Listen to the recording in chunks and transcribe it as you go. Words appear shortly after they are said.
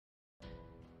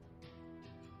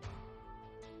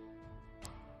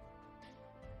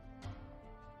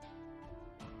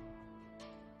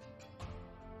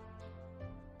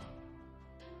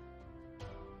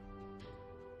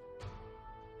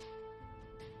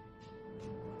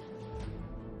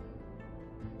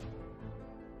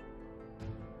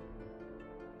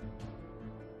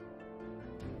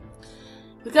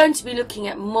We're going to be looking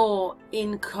at more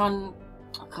I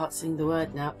can't sing the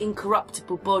word now.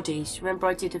 Incorruptible bodies. Remember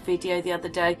I did a video the other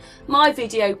day? My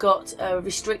video got a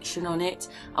restriction on it.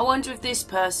 I wonder if this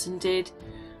person did.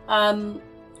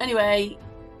 Anyway,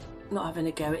 not having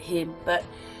a go at him, but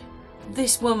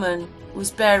this woman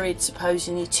was buried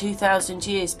supposedly 2,000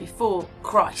 years before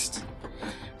Christ.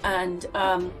 And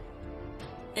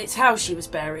it's how she was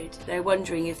buried. They're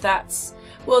wondering if that's...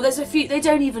 Well, there's a few... They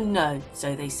don't even know,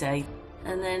 so they say.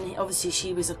 And then obviously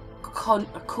she was a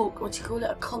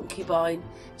concubine,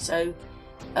 so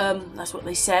that's what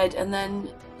they said. And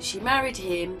then she married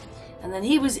him, and then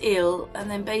he was ill, and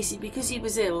then basically because he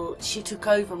was ill she took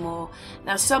over more.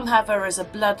 Now some have her as a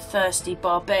bloodthirsty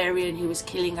barbarian who was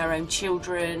killing her own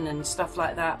children and stuff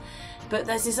like that, but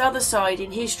there's this other side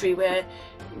in history where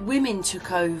women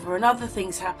took over and other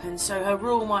things happened, so her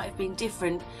rule might have been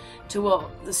different to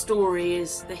what the story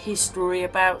is, the history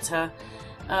about her.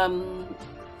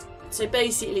 So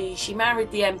basically she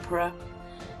married the emperor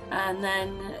and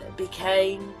then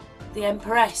became the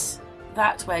empress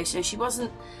that way. So she wasn't,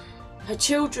 her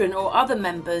children or other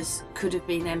members could have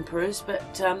been emperors,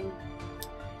 but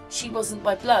she wasn't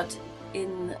by blood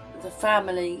in the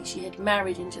family. She had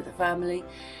married into the family.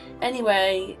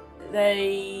 Anyway,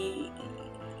 they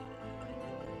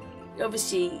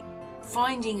obviously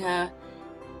finding her,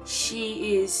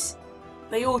 she is...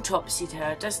 They autopsied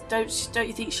her. Don't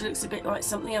you think she looks a bit like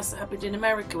something else that happened in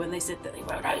America when they said that they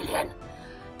were an alien?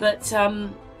 But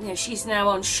you know, she's now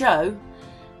on show,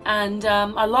 and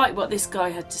I like what this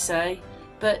guy had to say.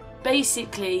 But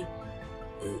basically,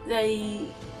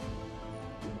 they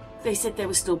said there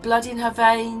was still blood in her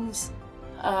veins.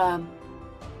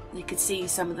 They could see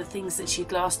some of the things that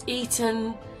she'd last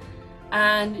eaten.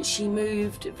 And she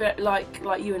moved like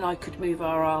you and I could move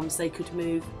our arms. They could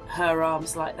move her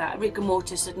arms like that. Rigor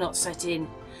mortis had not set in.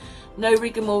 No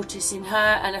rigor mortis in her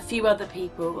and a few other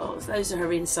people. Oh, those are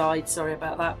her insides. Sorry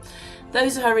about that.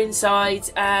 Those are her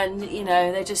insides, and you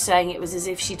know they're just saying it was as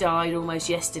if she died almost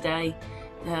yesterday.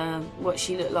 What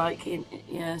she looked like,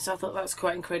 so I thought that's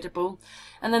quite incredible.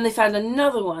 And then they found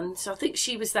another one. So I think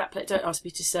she was that. Don't ask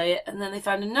me to say it. And then they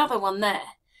found another one there,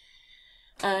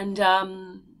 and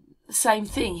same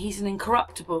thing, he's an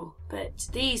incorruptible, but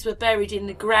these were buried in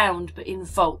the ground but in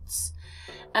vaults,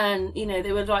 and you know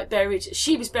they were like buried,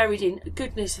 she was buried in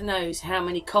goodness knows how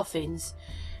many coffins,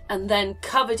 and then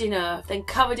covered in earth, then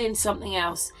covered in something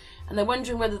else, and they're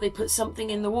wondering whether they put something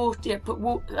in the water,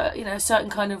 a certain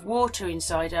kind of water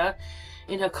inside her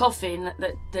in her coffin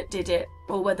that did it,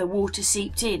 or whether water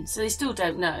seeped in, so they still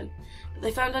don't know. But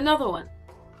they found another one.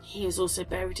 He was also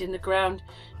buried in the ground,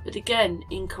 but again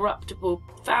incorruptible,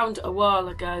 found a while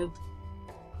ago.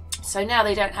 So now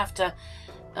they don't have to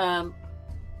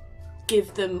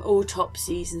give them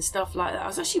autopsies and stuff like that. I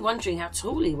was actually wondering how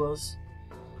tall he was.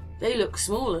 They look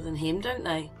smaller than him, don't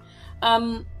they?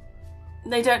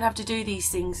 They don't have to do these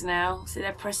things now, so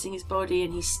they're pressing his body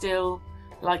and he's still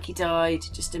like he died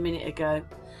just a minute ago.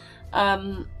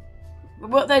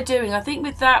 What they're doing, I think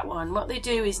with that one, what they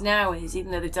do is now is,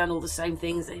 even though they've done all the same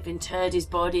things, they've interred his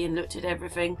body and looked at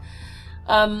everything,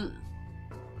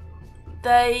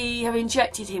 they have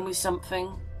injected him with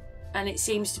something, and it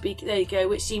seems to be, there you go,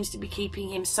 which seems to be keeping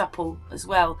him supple as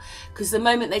well, because the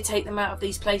moment they take them out of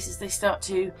these places, they start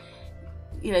to,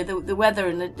 you know, the weather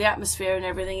and the atmosphere and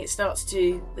everything, they start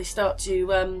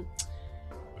to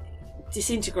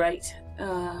disintegrate.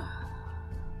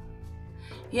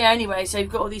 Yeah, anyway, so you've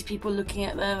got all these people looking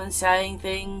at them and saying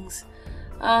things.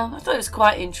 I thought it was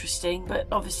quite interesting, but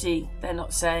obviously they're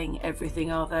not saying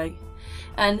everything, are they?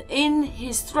 And in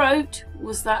his throat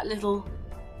was that little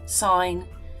sign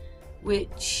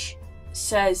which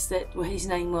says that what his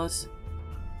name was.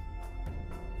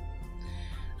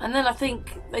 And then I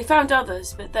think they found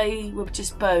others, but they were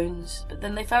just bones. But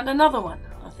then they found another one.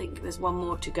 I think there's one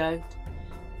more to go.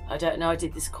 I don't know, I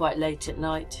did this quite late at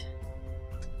night.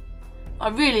 I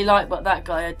really like what that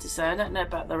guy had to say. I don't know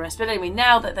about the rest, but anyway,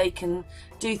 now that they can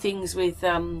do things with,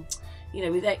 you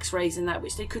know, with X-rays and that,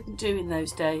 which they couldn't do in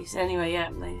those days. Anyway,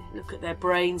 yeah, they look at their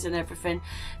brains and everything.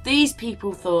 These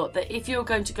people thought that if you're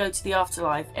going to go to the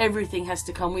afterlife, everything has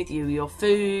to come with you. Your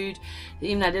food, they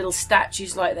even had little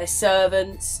statues like their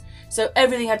servants. So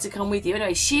everything had to come with you.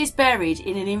 Anyway, she is buried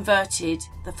in an inverted,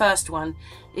 the first one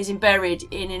is buried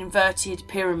in an inverted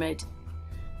pyramid.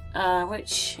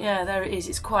 Which, yeah, there it is.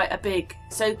 It's quite a big.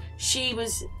 So she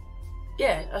was,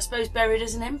 yeah, I suppose buried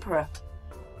as an emperor.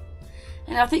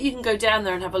 And I think you can go down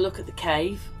there and have a look at the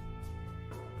cave.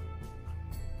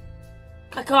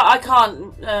 I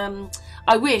can't.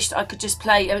 I wished I could just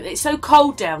play. It's so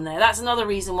cold down there. That's another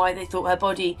reason why they thought her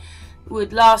body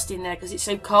would last in there because it's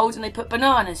so cold, and they put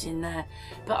bananas in there.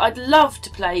 But I'd love to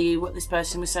play you what this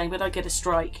person was saying, but I get a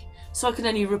strike, so I can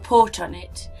only report on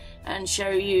it and show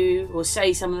you or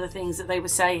say some of the things that they were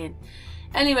saying.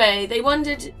 Anyway, they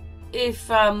wondered if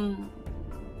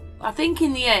I think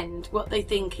in the end what they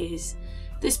think is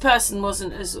this person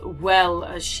wasn't as well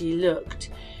as she looked.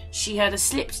 She had a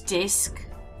slipped disc,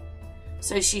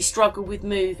 so she struggled with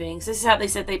moving. So this is how they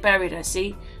said they buried her.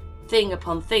 See, thing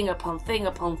upon thing upon thing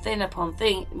upon thing upon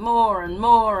thing, more and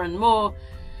more and more.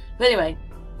 But anyway,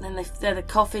 then the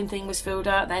coffin thing was filled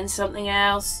out, then something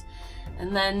else,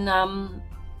 and then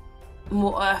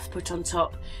more earth put on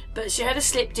top. But she had a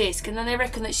slipped disc, and then they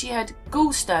reckon that she had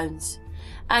gallstones,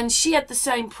 and she had the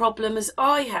same problem as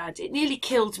I had. It nearly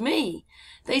killed me.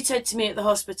 They said to me at the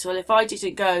hospital, if I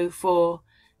didn't go for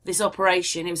this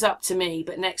operation, it was up to me,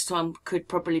 but next time could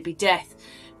probably be death.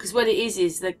 Because what it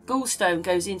is the gallstone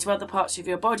goes into other parts of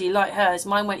your body, like hers.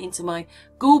 Mine went into my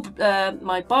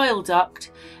my bile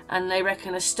duct, and they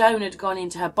reckon a stone had gone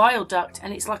into her bile duct,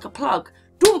 and it's like a plug.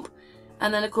 Dump!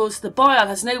 And then, of course, the bile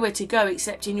has nowhere to go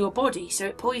except in your body, so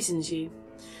it poisons you.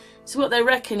 So what they're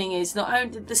reckoning is not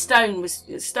only the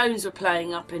stones were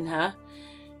playing up in her,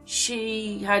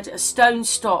 she had a stone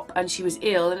stop and she was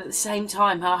ill, and at the same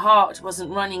time her heart wasn't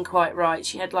running quite right.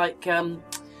 She had like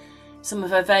some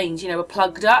of her veins, you know, were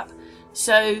plugged up.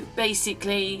 So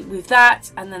basically with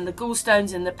that, and then the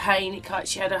gallstones and the pain,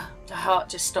 she had her heart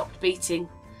just stopped beating,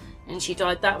 and she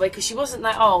died that way because she wasn't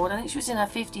that old. I think she was in her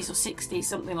 50s or 60s,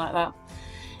 something like that.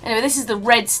 Anyway, this is the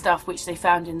red stuff which they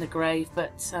found in the grave,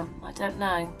 but I don't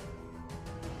know.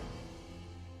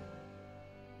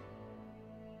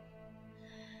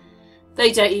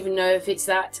 They don't even know if it's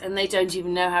that, and they don't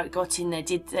even know how it got in there.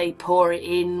 Did they pour it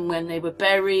in when they were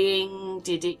burying?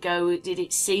 Did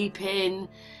it seep in?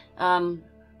 I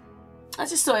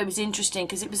just thought it was interesting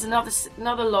because it was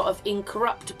another lot of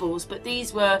incorruptibles, but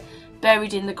these were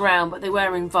buried in the ground, but they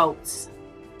were in vaults.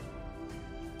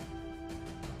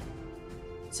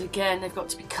 So again, they've got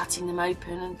to be cutting them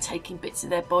open and taking bits of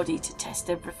their body to test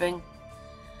everything.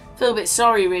 I feel a bit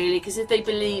sorry really, because if they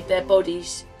believe their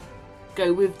bodies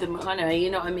go with them, I know, you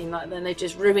know what I mean, like then they've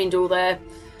just ruined all their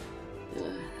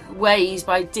ways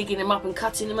by digging them up and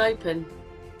cutting them open.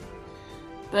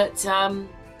 But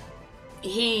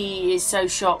he is so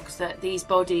shocked that these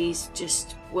bodies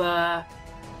just were,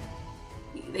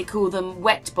 they call them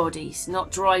wet bodies, not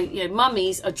dry. You know,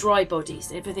 mummies are dry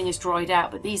bodies, everything is dried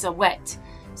out, but these are wet,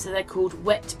 so they're called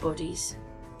wet bodies.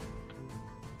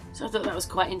 So I thought that was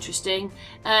quite interesting.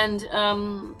 And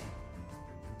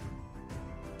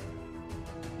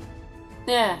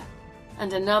yeah,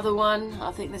 and another one,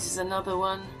 I think this is another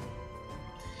one.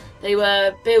 They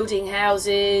were building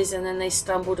houses and then they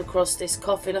stumbled across this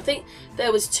coffin. I think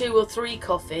there was 2 or 3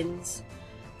 coffins,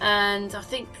 and I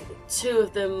think 2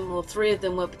 of them or 3 of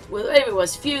them were, whatever it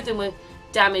was, a few of them were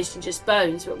damaged and just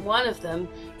bones, but one of them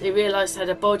they realised had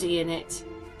a body in it.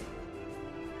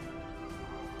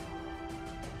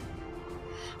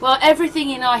 Well,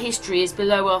 everything in our history is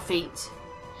below our feet.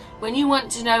 When you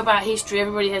want to know about history,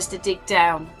 everybody has to dig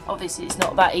down. Obviously, it's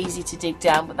not that easy to dig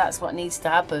down, but that's what needs to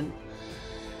happen.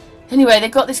 Anyway, they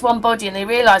got this one body, and they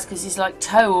realised, because his like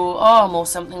toe or arm or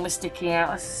something was sticking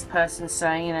out, as this person's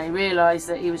saying, you know, he realised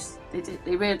that he was,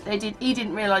 he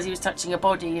didn't realise he was touching a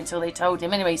body until they told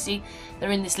him. Anyway, see, they're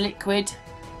in this liquid.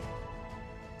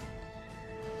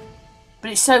 But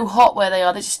it's so hot where they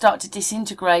are, they just start to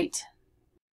disintegrate.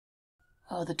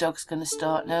 Oh, the dog's going to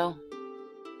start now.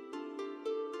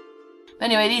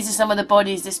 Anyway, these are some of the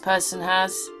bodies this person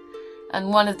has, and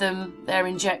one of them, they're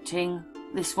injecting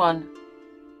this one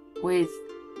with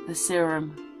the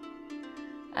serum,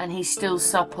 and he's still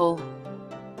supple.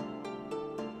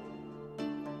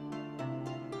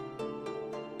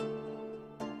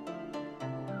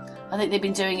 I think they've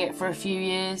been doing it for a few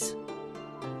years.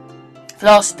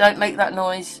 Floss, don't make that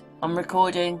noise. I'm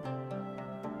recording.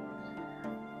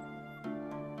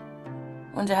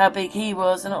 Wonder how big he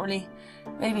was. They're not really...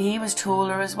 Maybe he was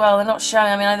taller as well. They're not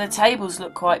showing. I mean, the tables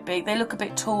look quite big. They look a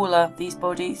bit taller, these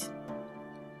bodies.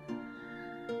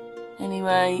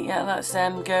 Anyway, yeah, that's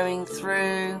them going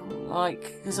through. Like,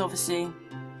 because obviously...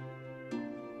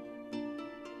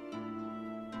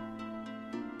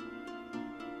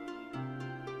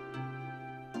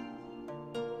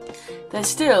 they're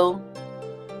still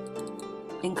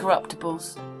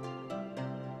incorruptibles.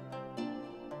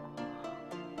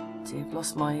 See, I've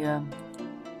lost my...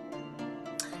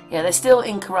 Yeah, they're still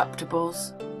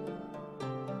incorruptibles.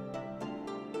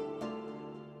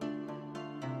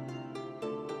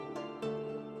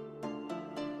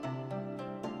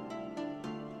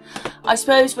 I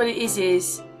suppose what it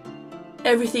is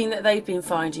everything that they've been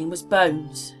finding was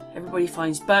bones. Everybody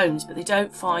finds bones, but they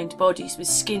don't find bodies with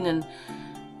skin and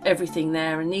everything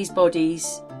there. And these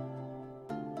bodies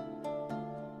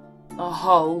are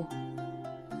whole.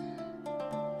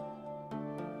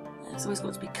 It's always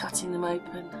got to be cutting them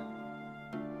open.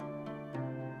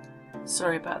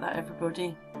 Sorry about that,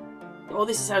 everybody. Well,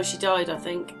 this is how she died, I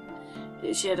think.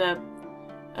 She had a,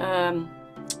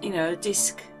 you know, a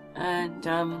disc and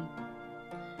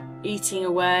eating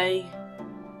away.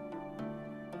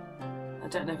 I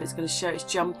don't know if it's going to show. It's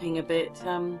jumping a bit.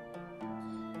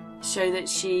 Show that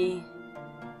she's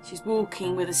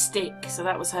walking with a stick, so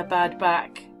that was her bad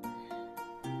back.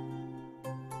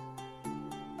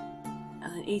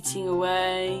 And then eating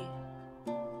away.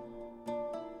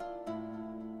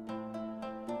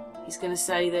 He's going to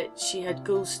say that she had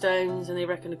gallstones, and they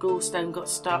reckon a gallstone got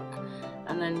stuck,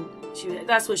 and then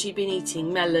that's what she'd been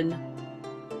eating, melon.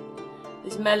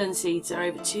 These melon seeds are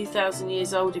over 2,000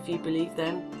 years old, if you believe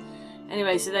them.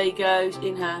 Anyway, so there you go,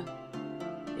 in her.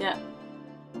 Yeah.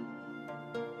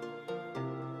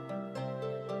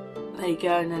 There you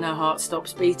go, and then her heart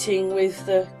stops beating with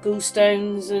the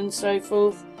gallstones and so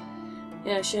forth.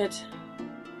 Yeah, she had...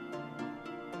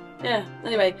 Yeah,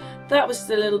 anyway, that was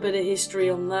a little bit of history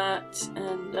on that,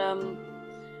 and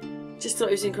just thought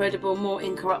it was incredible. More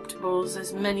incorruptibles,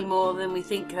 there's many more than we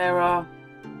think there are.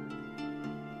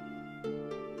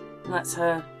 And that's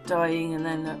her dying, and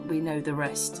then we know the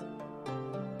rest.